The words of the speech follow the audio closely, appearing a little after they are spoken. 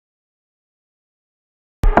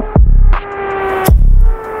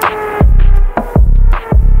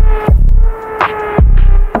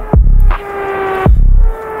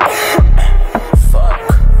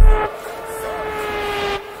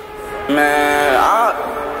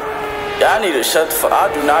Yeah, I need to shut the fuck.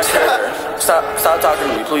 I do not care. Stop talking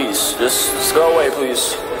to me, please. Just go away,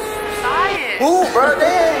 please. Ooh, bro,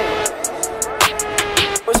 damn.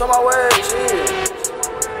 What's on my way? Shit.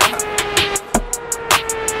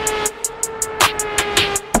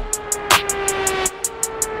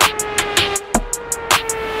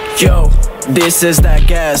 Yo, this is that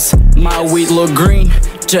gas. My weed look green,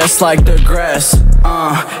 just like the grass.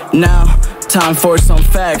 Now, time for some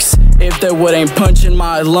facts. If the wood ain't punching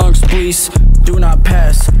my lungs, please do not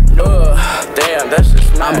pass. Damn, that's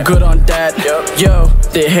just mad. I'm good on that. Yep. Yo,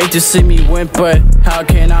 they hate to see me win, but how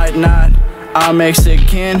can I not? I'm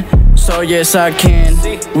Mexican, so yes I can.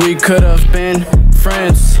 We could have been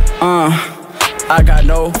friends. I got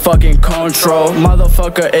no fucking control.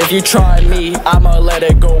 Motherfucker, if you try me, I'ma let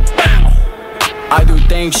it go. I do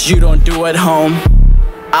things you don't do at home.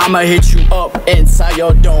 I'ma hit you up inside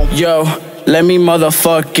your dome. Yo, let me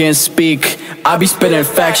motherfucking speak. I be spitting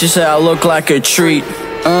facts, she said I look like a treat.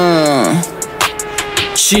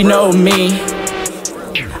 She know me.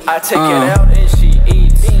 I take it out and she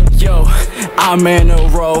eats. Yo, I'm in a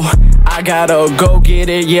row. I gotta go get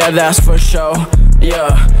it, yeah, that's for sure.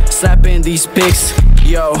 Yeah, slapping these pics,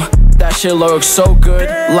 yo, that shit looks so good,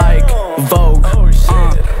 like Vogue.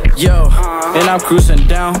 Yo, and I'm cruising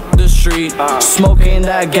down the street, smoking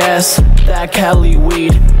that gas, that Cali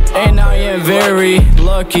weed. And I am very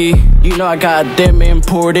lucky, you know I got them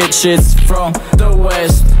imported shits from the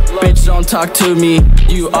West. Bitch, don't talk to me,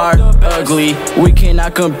 you are ugly. We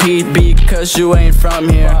cannot compete because you ain't from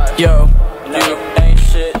here. Yo, you ain't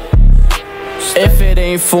shit. If it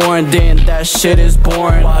ain't foreign, then that shit is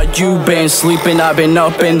boring. While you been sleeping, I've been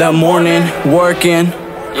up in the morning, working.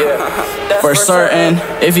 Yeah, for certain.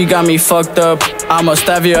 If you got me fucked up, I'ma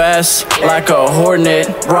stab your ass like a hornet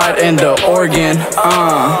right in the organ.